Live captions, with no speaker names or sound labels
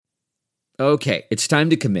Okay, it's time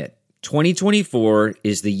to commit. 2024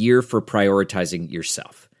 is the year for prioritizing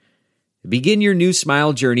yourself. Begin your new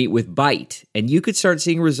smile journey with Byte, and you could start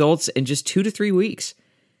seeing results in just 2 to 3 weeks.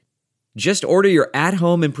 Just order your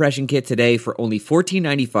at-home impression kit today for only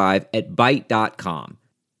 $14.95 at Byte.com.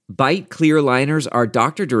 Byte clear liners are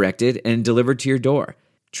doctor-directed and delivered to your door.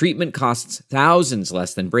 Treatment costs thousands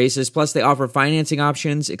less than braces, plus they offer financing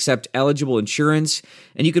options, accept eligible insurance,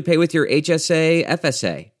 and you could pay with your HSA,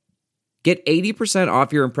 FSA. Get 80%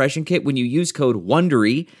 off your impression kit when you use code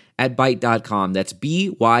WONDERY at Byte.com. That's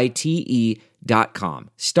BYTE.com.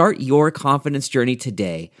 Start your confidence journey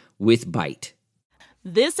today with Byte.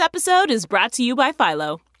 This episode is brought to you by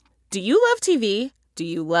Philo. Do you love TV? Do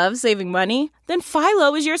you love saving money? Then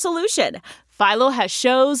Philo is your solution. Philo has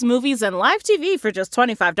shows, movies, and live TV for just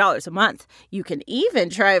 $25 a month. You can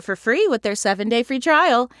even try it for free with their 7-day free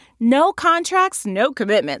trial. No contracts, no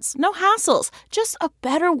commitments, no hassles. Just a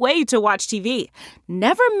better way to watch TV.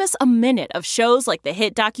 Never miss a minute of shows like the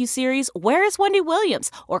hit docuseries Where is Wendy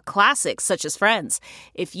Williams? Or classics such as Friends.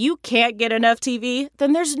 If you can't get enough TV,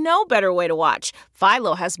 then there's no better way to watch.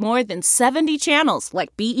 Philo has more than 70 channels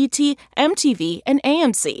like BET, MTV, and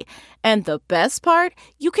AMC. And the best part?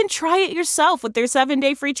 You can try it yourself with their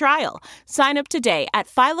 7-day free trial. Sign up today at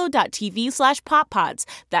philo.tv/poppods.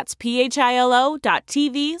 That's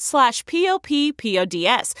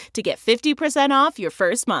philo.tv/POPPODS to get 50% off your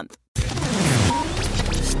first month.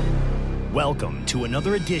 Welcome to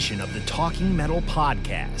another edition of the Talking Metal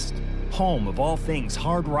Podcast, home of all things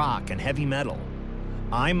hard rock and heavy metal.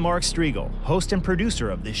 I'm Mark Striegel, host and producer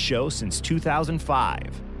of this show since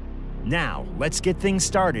 2005. Now, let's get things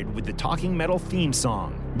started with the Talking Metal theme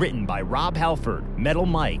song, written by Rob Halford, Metal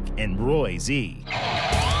Mike, and Roy Z.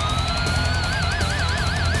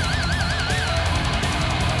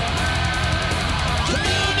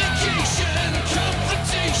 Communication,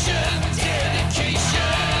 confrontation,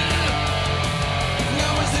 dedication.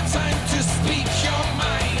 Now is the time to speak your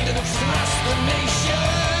mind and trust the nation.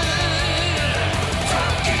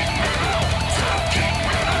 Talking metal, talking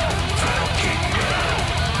metal, talking metal.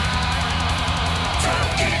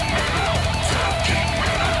 Talking metal, talking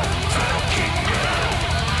metal, talking metal.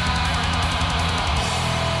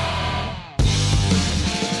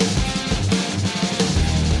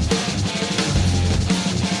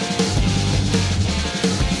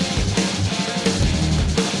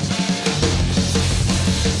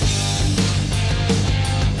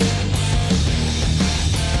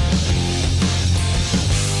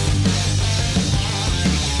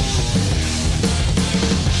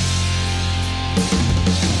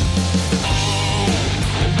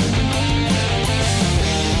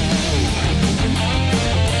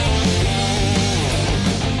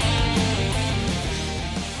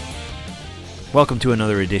 Welcome to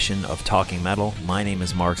another edition of Talking Metal. My name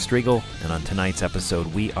is Mark Striegel, and on tonight's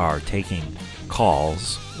episode we are taking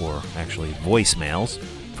calls, or actually voicemails,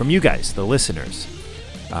 from you guys, the listeners.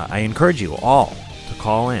 I encourage you all to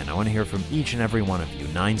call in. I want to hear from each and every one of you.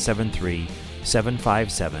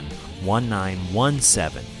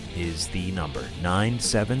 973-757-1917 is the number.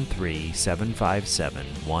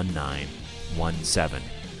 973-757-1917.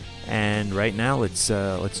 And right now, let's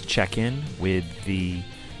check in with the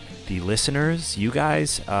listeners, you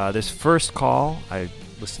guys. This first call, I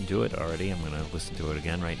listened to it already. I'm going to listen to it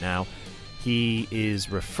again right now. He is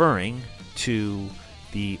referring to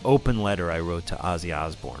the open letter I wrote to Ozzy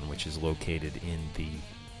Osbourne, which is located in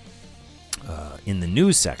the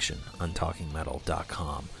news section on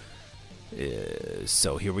TalkingMetal.com.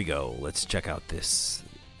 So here we go. Let's check out this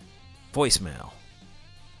voicemail.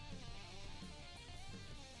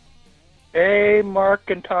 Hey, Mark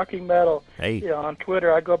and Talking Metal. Hey. You know, on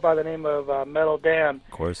Twitter, I go by the name of Metal Dan.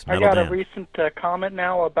 Of course, I Metal got Dan. a recent comment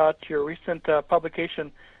now about your recent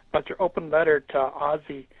publication about your open letter to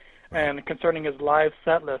Ozzy and concerning his live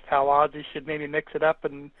set list, how Ozzy should maybe mix it up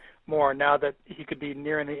and more now that he could be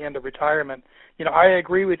nearing the end of retirement. You know, I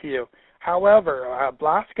agree with you. However,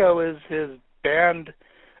 Blasko is his band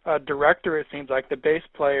director, it seems like, the bass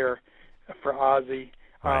player for Ozzy,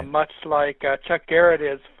 Right. much like Chuck Garrett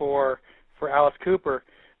is for Alice Cooper.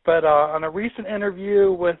 But on a recent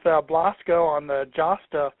interview with Blasko on the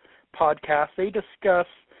Josta podcast, they discuss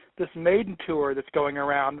this Maiden tour that's going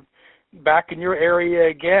around back in your area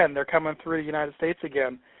again. They're coming through the United States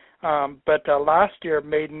again. But last year,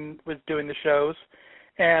 Maiden was doing the shows,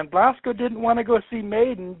 and Blasko didn't want to go see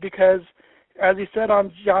Maiden because, as he said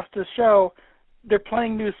on Josta's show, they're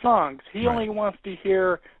playing new songs. He Right. only wants to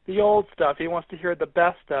hear the old stuff. He wants to hear the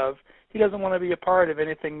best of. He doesn't want to be a part of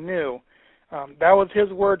anything new. That was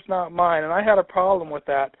his words, not mine, and I had a problem with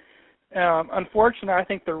that. Unfortunately, I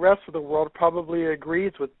think the rest of the world probably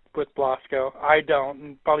agrees with with Blasco. I don't,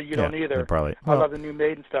 and probably you don't either. Probably. I love the new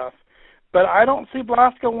Maiden stuff. But I don't see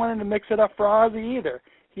Blasco wanting to mix it up for Ozzy either.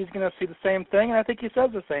 He's going to see the same thing, and I think he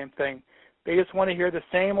says the same thing. They just want to hear the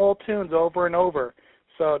same old tunes over and over.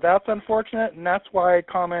 So that's unfortunate, and that's why I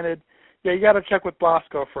commented, yeah, you got to check with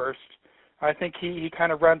Blasco first. I think he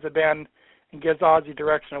kind of runs the band and gives Ozzy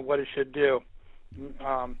direction of what it should do.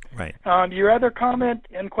 Right. Your other comment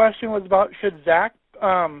and question was about should Zach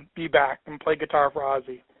be back and play guitar for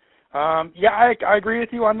Ozzy. Yeah, I agree with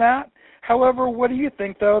you on that. However, what do you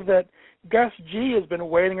think, though, that Gus G has been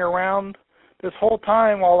waiting around this whole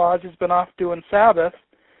time while Ozzy's been off doing Sabbath,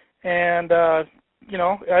 and, as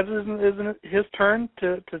isn't it his turn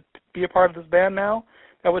to be a part of this band now?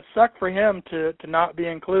 That would suck for him to not be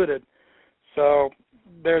included. So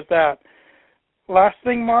there's that. Last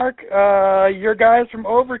thing, Mark, your guys from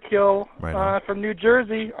Overkill from New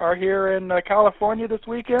Jersey are here in California this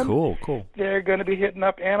weekend. Cool. They're going to be hitting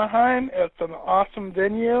up Anaheim. It's an awesome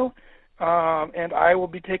venue, and I will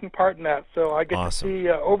be taking part in that. So I get to see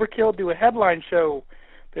Overkill do a headline show.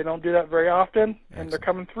 They don't do that very often, and they're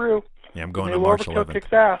coming through. Yeah, I'm going to on March Overkill 11th.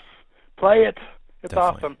 Kicks ass. Play it. It's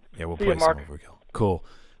Definitely. Awesome. Yeah, we'll see play you, Mark. some Overkill. Cool.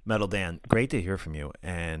 Metal Dan, great to hear from you.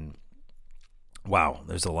 And wow,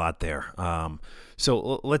 there's a lot there.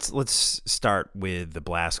 So let's start with the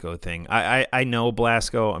Blasco thing. I know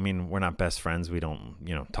Blasco. I mean, we're not best friends. We don't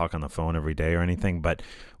talk on the phone every day or anything. But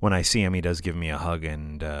when I see him, he does give me a hug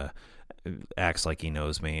and acts like he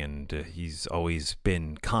knows me. And he's always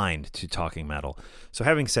been kind to Talking Metal. So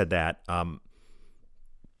having said that, I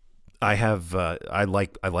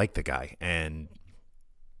like the guy, and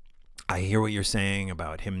I hear what you're saying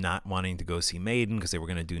about him not wanting to go see Maiden because they were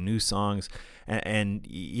going to do new songs, and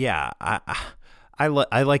yeah, I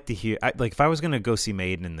like to hear. Like if I was going to go see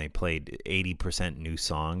Maiden and they played 80% new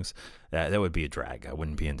songs, that would be a drag. I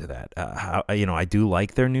wouldn't be into that. I do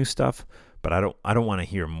like their new stuff, but I don't want to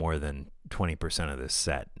hear more than 20% of this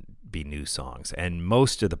set be new songs. And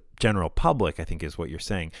most of the general public, I think, is what you're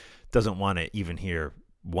saying, doesn't want to even hear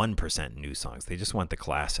 1% new songs. They just want the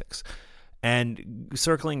classics. And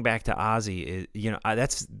circling back to Ozzy,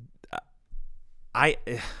 I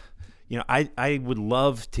would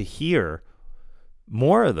love to hear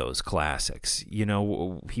more of those classics.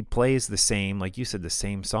 He plays the same, like you said, the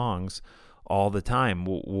same songs all the time.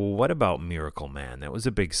 Well, what about Miracle Man? That was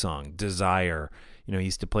a big song. Desire. He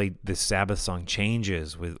used to play the Sabbath song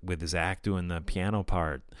Changes with Zach doing the piano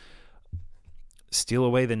part. Steal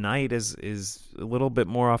Away the Night is a little bit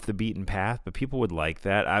more off the beaten path, but people would like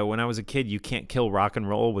that. When I was a kid, You Can't Kill Rock and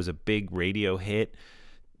Roll was a big radio hit.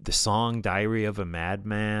 The song Diary of a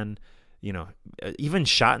Madman, even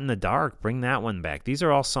Shot in the Dark, bring that one back. These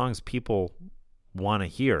are all songs people want to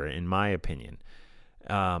hear, in my opinion.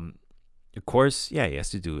 Of course, yeah, he has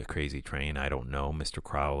to do A Crazy Train, I Don't Know, Mr.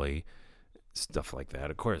 Crowley, stuff like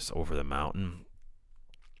that. Of course, Over the Mountain.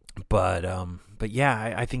 But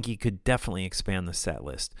yeah, I think he could definitely expand the set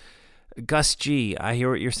list. Gus G, I hear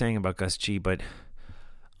what you're saying about Gus G, but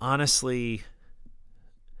honestly,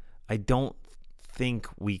 I don't think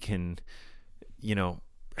we can,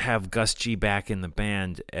 have Gus G back in the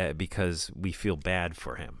band because we feel bad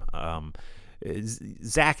for him.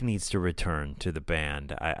 Zach needs to return to the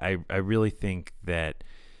band. I really think that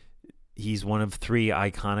he's one of 3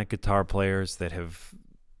 iconic guitar players that have,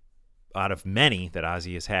 out of many that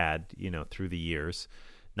Ozzy has had, through the years,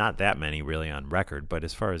 not that many really on record, but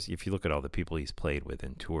as far as if you look at all the people he's played with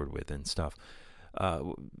and toured with and stuff,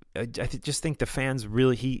 I just think the fans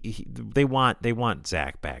really they want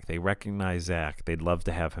Zach back. They recognize Zach. They'd love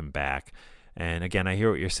to have him back. And again, I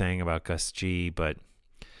hear what you're saying about Gus G, but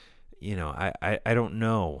I don't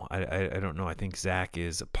know. I don't know. I think Zach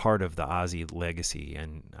is a part of the Ozzy legacy,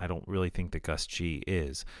 and I don't really think that Gus G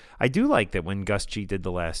is. I do like that when Gus G did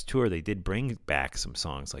the last tour, they did bring back some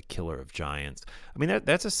songs like Killer of Giants. I mean,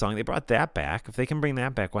 that's a song. They brought that back. If they can bring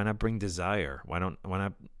that back, why not bring Desire? Why not,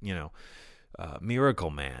 Miracle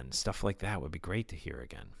Man? Stuff like that would be great to hear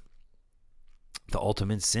again. The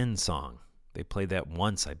Ultimate Sin song. They played that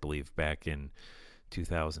once, I believe, back in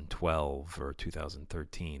 2012 or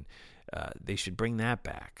 2013. They should bring that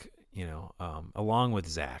back, along with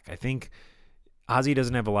Zach. I think Ozzy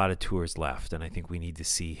doesn't have a lot of tours left, and I think we need to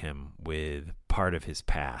see him with part of his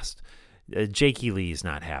past. Jake E. Lee is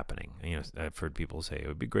not happening. I've heard people say it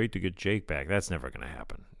would be great to get Jake back. That's never going to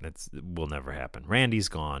happen. That will never happen. Randy's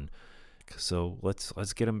gone, so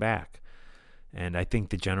let's get him back. And I think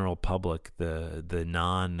the general public, the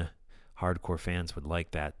non-hardcore fans would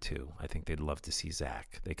like that too. I think they'd love to see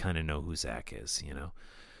Zach. They kind of know who Zach is,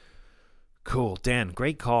 Cool. Dan,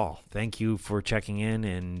 great call. Thank you for checking in,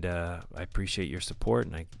 and I appreciate your support,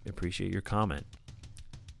 and I appreciate your comment.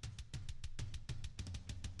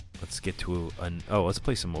 let's get to let's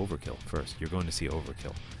play some Overkill first. You're going to see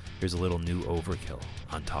Overkill. Here's a little new Overkill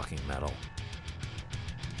on Talking Metal.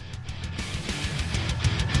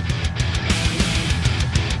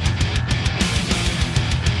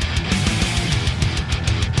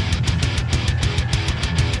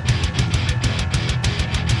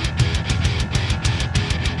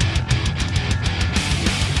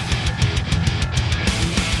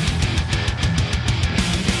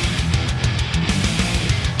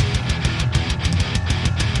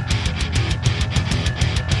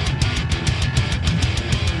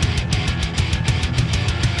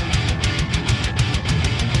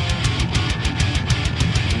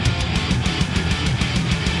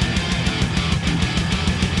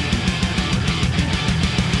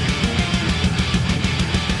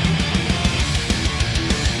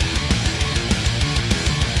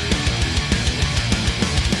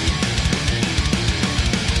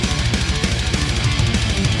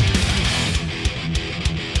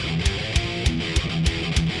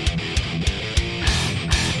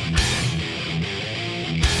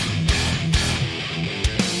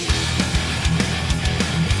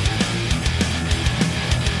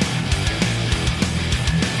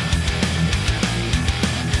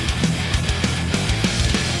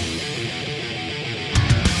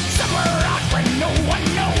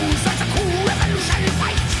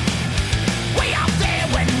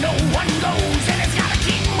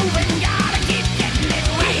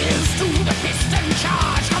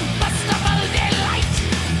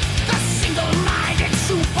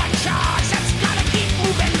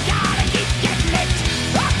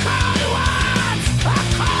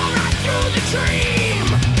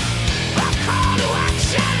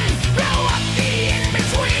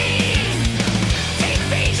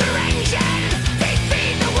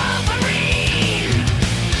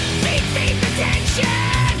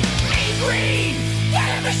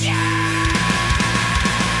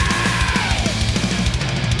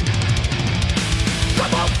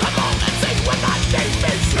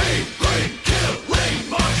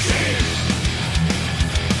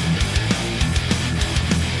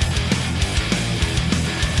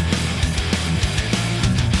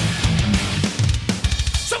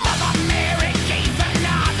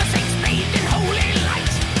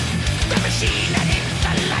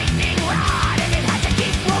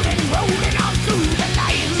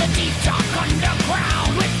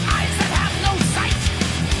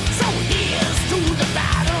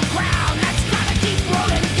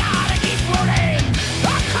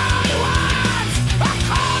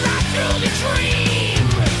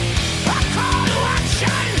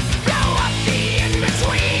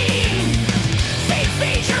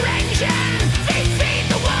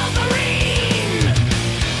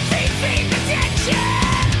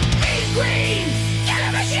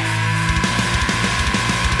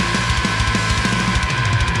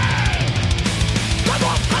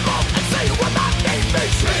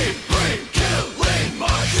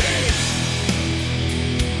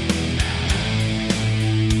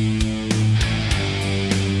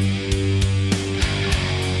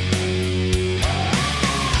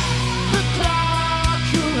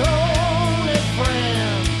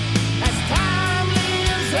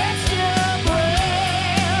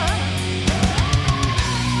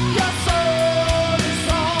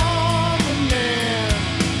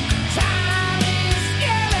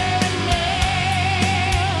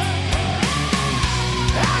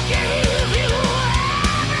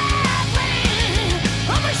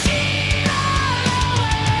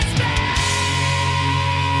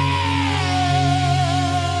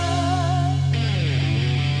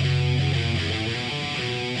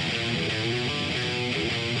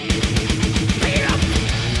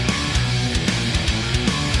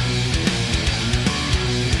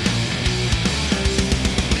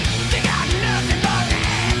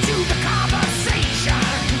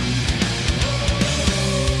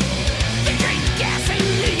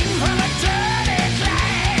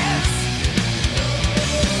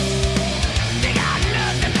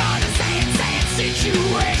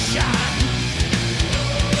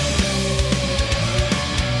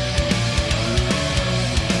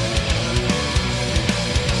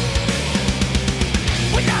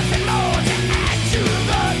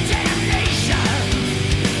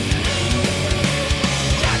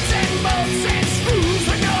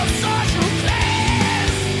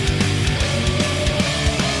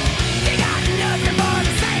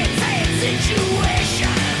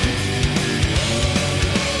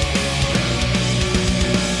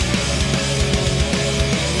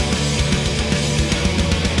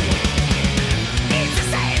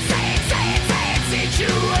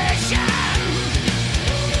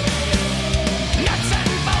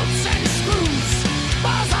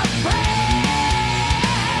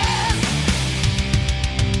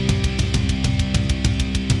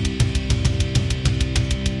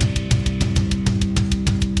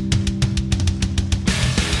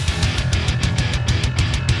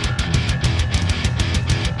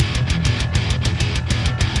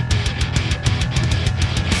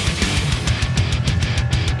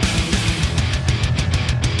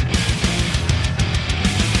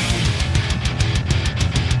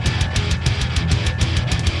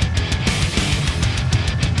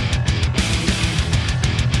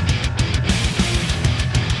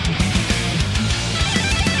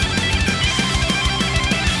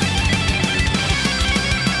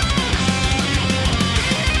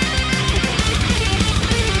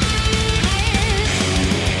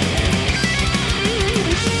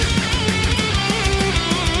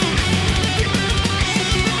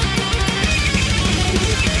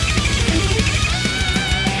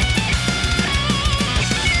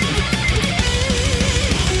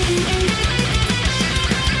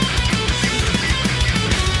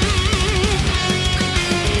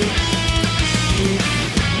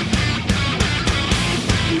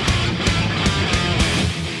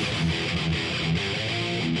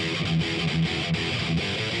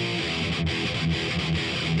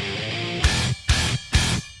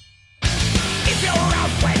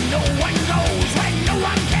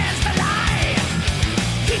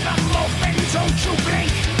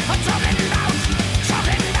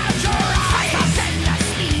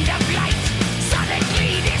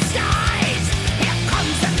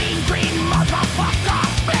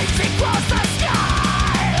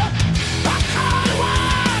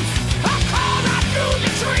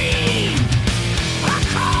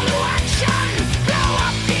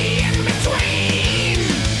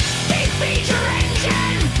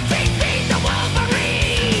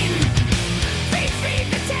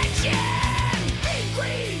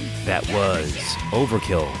 That was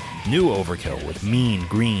Overkill, new Overkill with Mean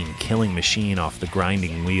Green Killing Machine off the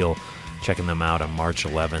Grinding Wheel. Checking them out on March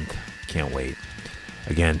 11th. Can't wait.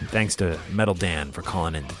 Again, thanks to Metal Dan for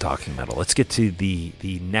calling in to Talking Metal. Let's get to the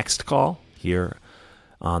next call here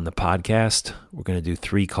on the podcast. We're going to do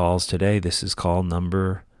 3 calls today. This is call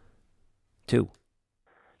number 2.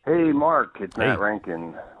 Hey, Mark, it's Matt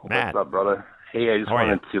Rankin. Matt. What's up, brother? Hey, I just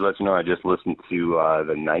wanted to let you know I just listened to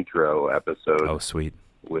the Nitro episode. Oh, sweet.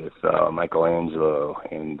 With Michelangelo,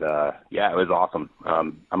 and yeah, it was awesome.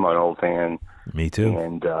 I'm an old fan. Me too.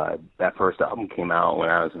 And that first album came out when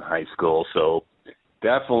I was in high school, so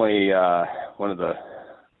definitely one of the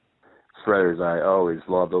shredders I always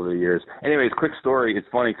loved over the years. Anyways, quick story. It's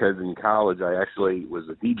funny because in college I actually was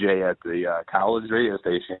a DJ at the college radio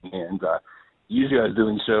station, and usually I was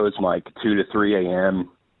doing shows from like 2 to 3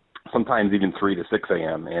 a.m., sometimes even 3 to 6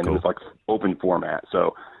 a.m., and It was like open format,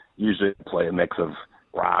 so usually I play a mix of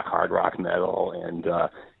rock, hard rock, metal, and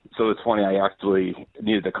so it's funny, I actually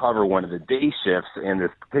needed to cover one of the day shifts, and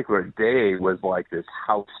this particular day was like this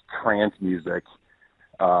house trance music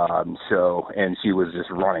show, and she was just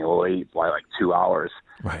running late by like 2 hours.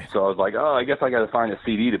 Right. So I was like, oh, I guess I got to find a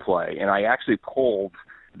CD to play, and I actually pulled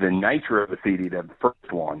the Nitro CD, the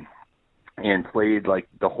first one, and played like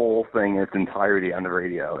the whole thing in its entirety on the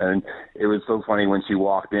radio. And it was so funny when she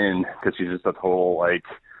walked in, because she's just a total like,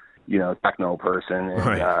 you know, techno person,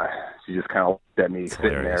 and she just kind of looked at me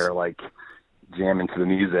sitting there like jamming to the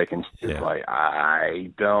music, and she's like,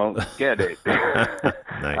 I don't get it.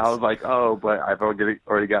 Nice. I was like, oh, but I've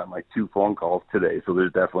already gotten like 2 phone calls today, so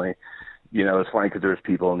there's definitely, you know, it's funny because there's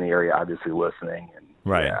people in the area obviously listening, and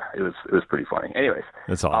yeah, it was pretty funny. Anyways,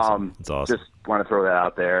 that's awesome. It's awesome. Just want to throw that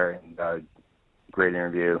out there, and great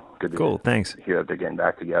interview. Good to thanks. Hear that they're getting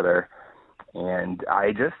back together. And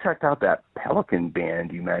I just checked out that Pelican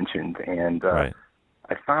band you mentioned, and I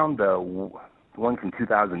found the one from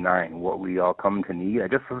 2009, What We All Come to Need. I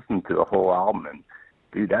just listened to the whole album, and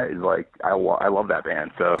dude, that is like, I love that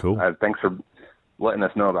band. So thanks for letting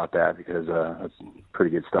us know about that, because that's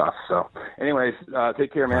pretty good stuff. So anyways,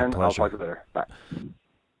 take care, man. I'll talk to you later. Bye.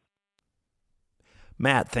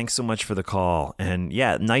 Matt, thanks so much for the call. And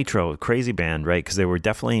yeah, Nitro, crazy band, right? Because they were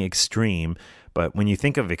definitely extreme. But when you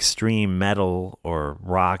think of extreme metal or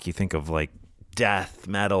rock, you think of like death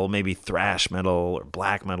metal, maybe thrash metal or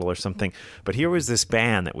black metal or something. But here was this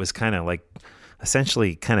band that was kind of like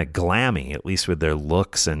essentially kind of glammy, at least with their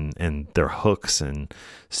looks and their hooks and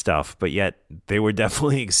stuff. But yet they were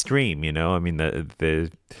definitely extreme, you know? I mean, the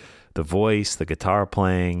voice, the guitar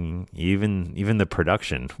playing, even the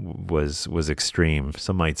production was extreme.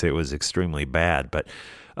 Some might say it was extremely bad, but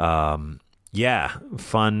yeah,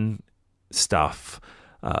 fun stuff.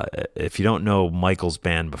 If you don't know Michael's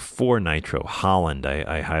band before Nitro, Holland,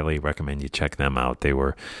 I highly recommend you check them out. They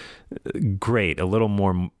were great, a little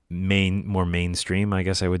more mainstream, I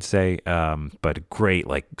guess I would say, but great,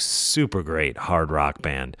 like super great hard rock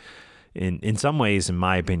band. In some ways, in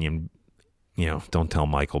my opinion, you know, don't tell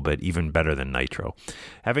Michael, but even better than Nitro.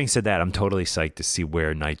 Having said that, I'm totally psyched to see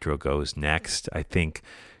where Nitro goes next. I think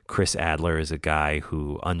Chris Adler is a guy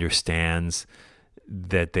who understands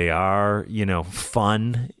that they are, you know,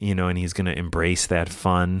 fun, you know, and he's going to embrace that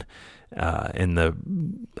fun and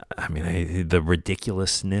the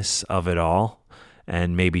ridiculousness of it all,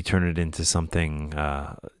 and maybe turn it into something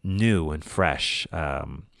new and fresh.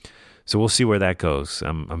 So we'll see where that goes.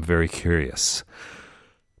 I'm very curious.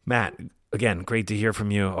 Matt, again, great to hear from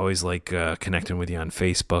you. Always like connecting with you on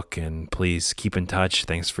Facebook, and please keep in touch.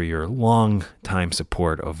 Thanks for your long time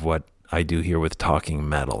support of what I do here with Talking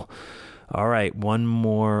Metal. All right, one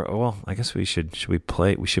more. Well, I guess we should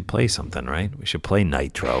play something, right? We should play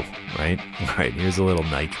Nitro, right? All right, here's a little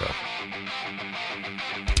Nitro.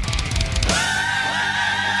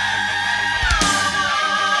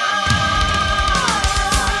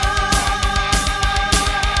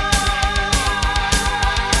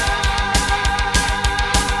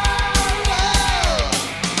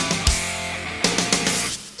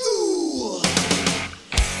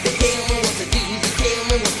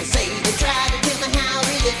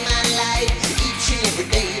 Every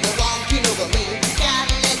day they're walking over me.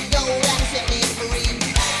 Gotta let go and set me free.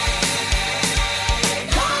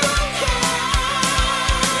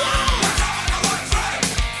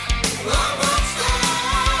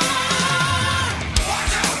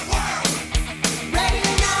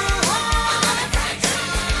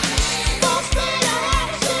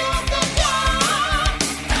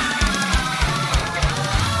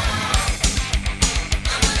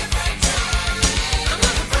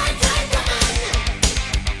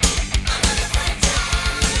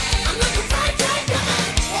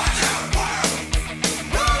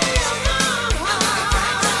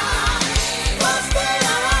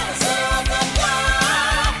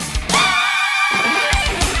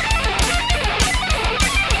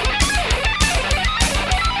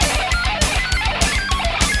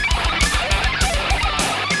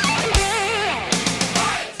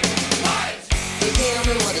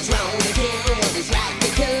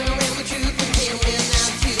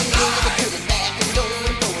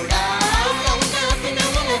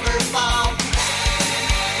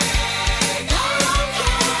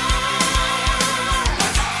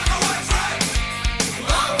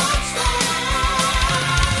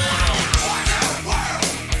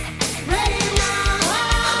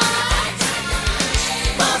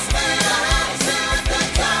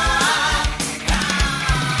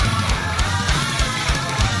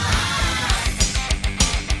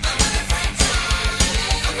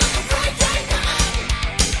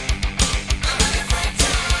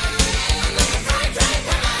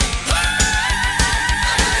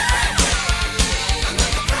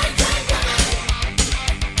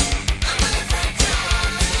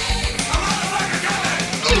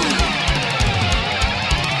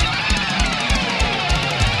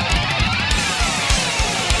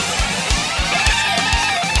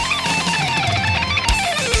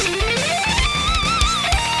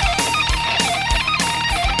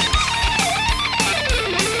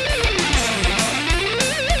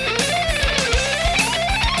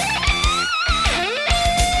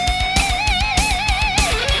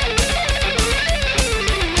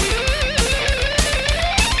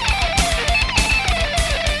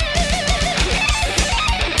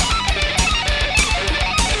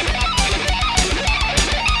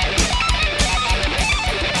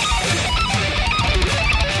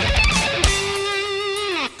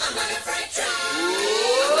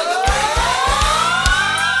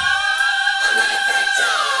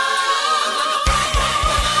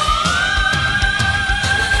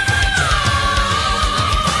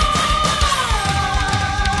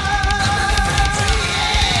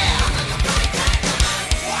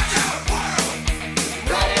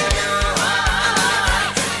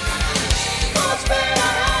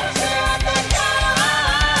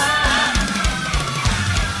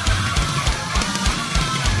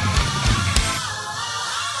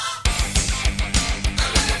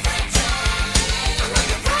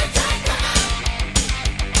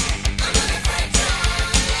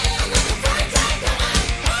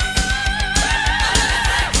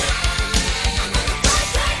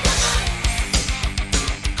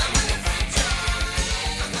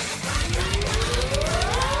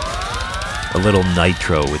 A little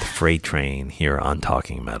Nitro with Freight Train here on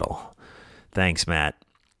Talking Metal. Thanks, Matt,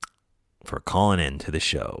 for calling in to the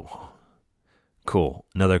show. Cool.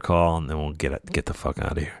 Another call, and then we'll get the fuck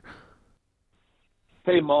out of here.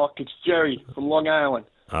 Hey, Mark, it's Jerry from Long Island.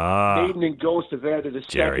 Maiden and Ghost have added a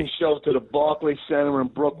second show to the Barclays Center in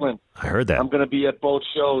Brooklyn. I heard that. I'm going to be at both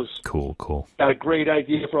shows. Cool. Got a great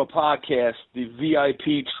idea for a podcast, the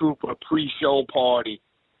VIP Trooper pre-show party.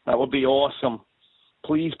 That would be awesome.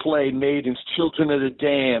 Please play Maiden's Children of the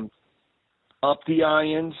Damned, Up the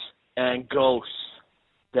Irons, and Ghosts.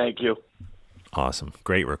 Thank you. Awesome.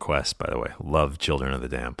 Great request, by the way. Love Children of the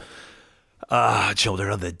Damned.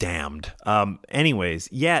 Children of the Damned. Anyways,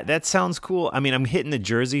 yeah, that sounds cool. I mean, I'm hitting the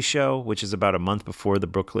Jersey show, which is about a month before the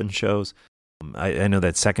Brooklyn shows. I know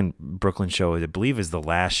that second Brooklyn show, I believe, is the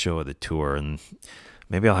last show of the tour, and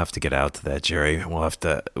maybe I'll have to get out to that, Jerry. We'll have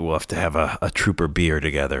to have a Trooper beer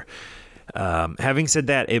together. Having said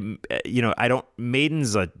that,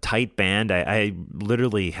 Maiden's a tight band. I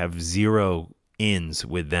literally have zero ins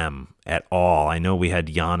with them at all. I know we had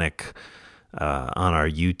Yannick on our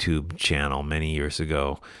YouTube channel many years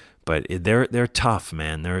ago, but they're tough,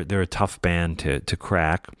 man. They're a tough band to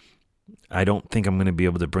crack. I don't think I'm going to be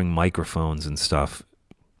able to bring microphones and stuff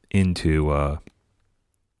into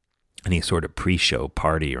any sort of pre-show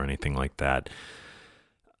party or anything like that.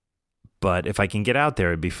 But if I can get out there,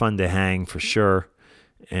 it'd be fun to hang for sure.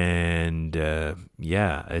 And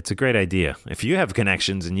yeah, it's a great idea. If you have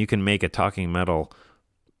connections and you can make a Talking Metal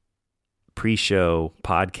pre-show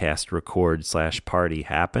podcast record/party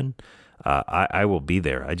happen, I will be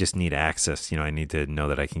there. I just need access. I need to know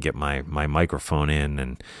that I can get my microphone in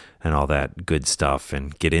and all that good stuff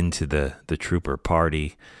and get into the Trooper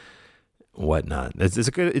party, whatnot. It's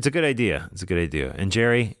a good idea. It's a good idea. And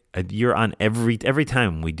Jerry, you're on every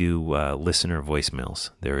time we do listener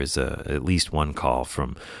voicemails. There is at least one call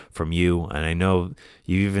from you, and I know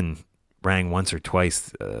you even rang once or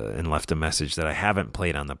twice and left a message that I haven't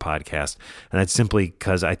played on the podcast, and that's simply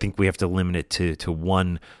because I think we have to limit it to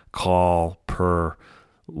one call per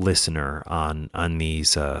listener on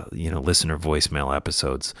these listener voicemail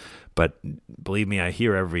episodes. But believe me, I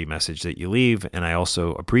hear every message that you leave, and I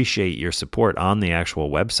also appreciate your support on the actual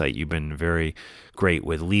website. You've been very great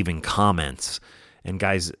with leaving comments. And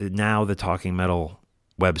guys, now the Talking Metal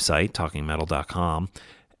website, talkingmetal.com,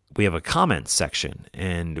 we have a comments section,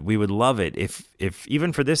 and we would love it if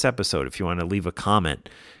even for this episode, if you want to leave a comment,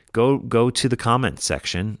 go to the comments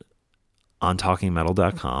section on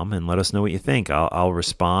talkingmetal.com and let us know what you think. I'll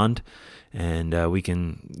respond, and we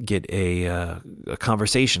can get a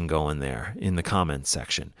conversation going there in the comments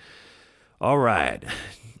section. All right,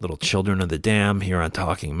 little Children of the Damned here on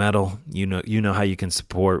Talking Metal. You know how you can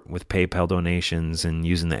support with PayPal donations and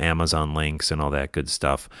using the Amazon links and all that good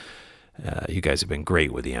stuff. You guys have been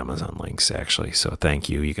great with the Amazon links, actually, so thank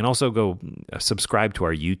you. You can also go subscribe to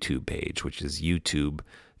our YouTube page, which is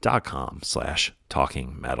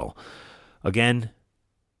youtube.com/talkingmetal. Again,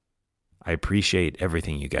 I appreciate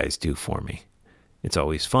everything you guys do for me. It's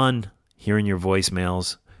always fun hearing your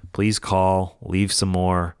voicemails. Please call, leave some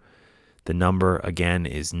more. The number, again,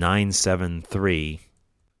 is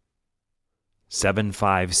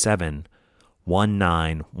 973-757-1917.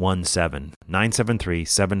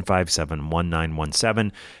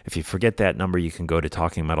 973-757-1917. If you forget that number, you can go to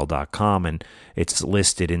talkingmetal.com, and it's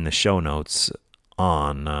listed in the show notes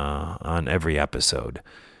on every episode.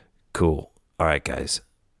 Cool. All right, guys.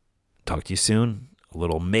 Talk to you soon. A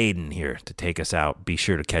little Maiden here to take us out. Be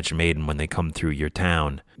sure to catch Maiden when they come through your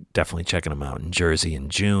town. Definitely checking them out in Jersey in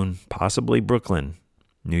June, possibly Brooklyn,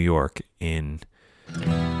 New York in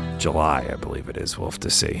July, I believe it is. We'll have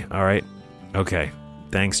to see. All right. Okay.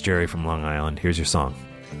 Thanks, Jerry from Long Island. Here's your song.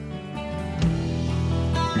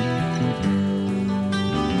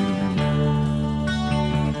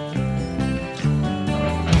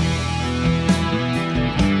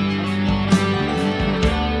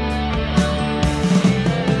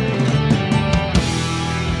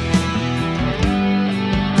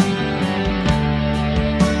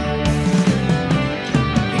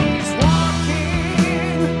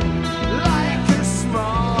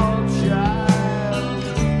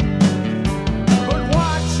 But why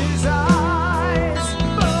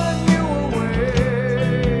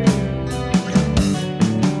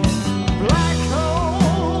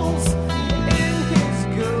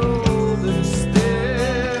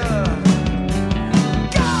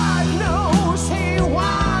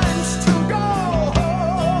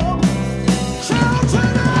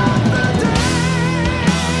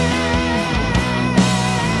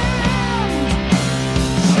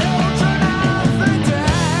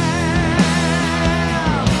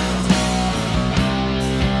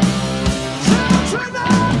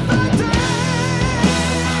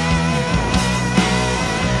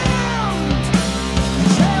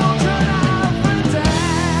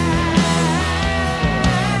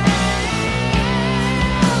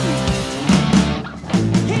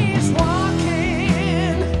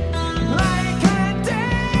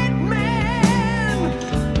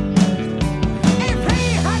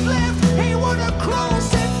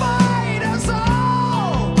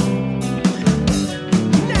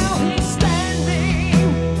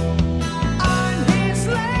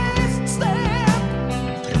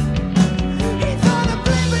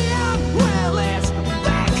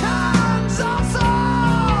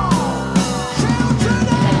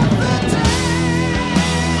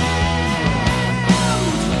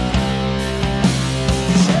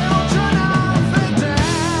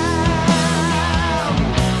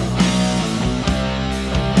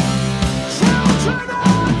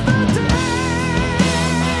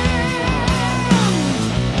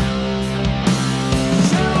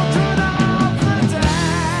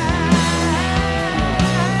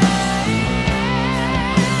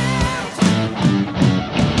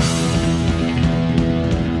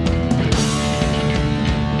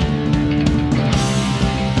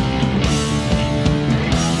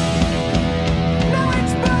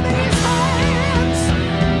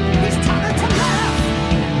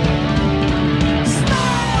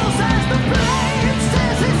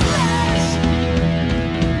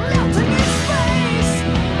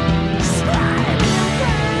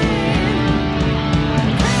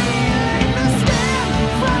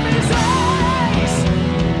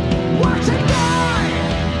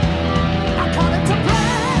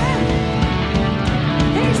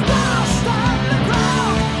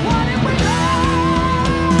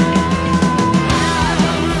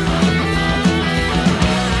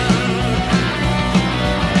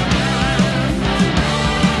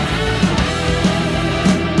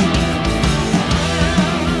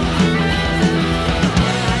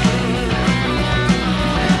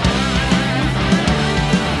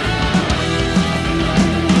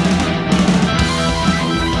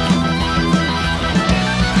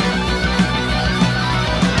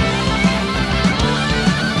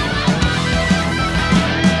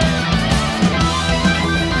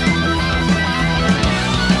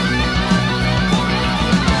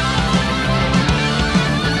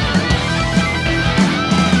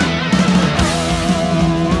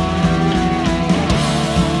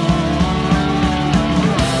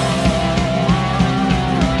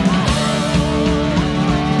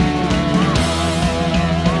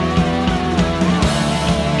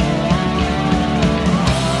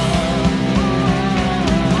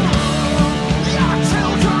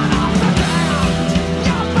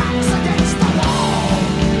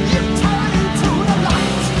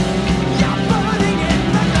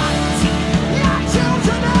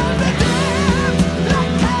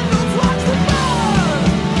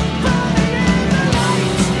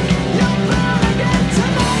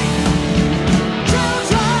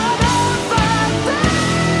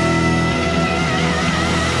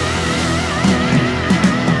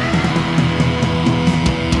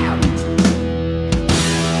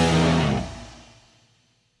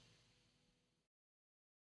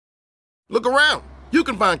Look around. You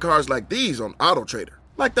can find cars like these on AutoTrader,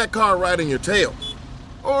 like that car riding your tail.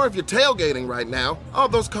 Or if you're tailgating right now, all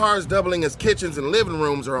those cars doubling as kitchens and living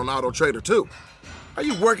rooms are on AutoTrader too. Are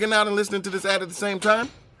you working out and listening to this ad at the same time?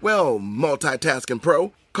 Well, multitasking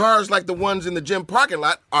pro, cars like the ones in the gym parking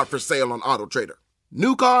lot are for sale on AutoTrader.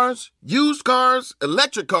 New cars, used cars,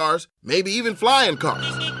 electric cars, maybe even flying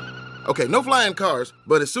cars. Okay, no flying cars,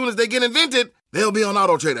 but as soon as they get invented, they'll be on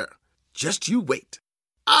AutoTrader. Just you wait.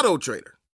 AutoTrader.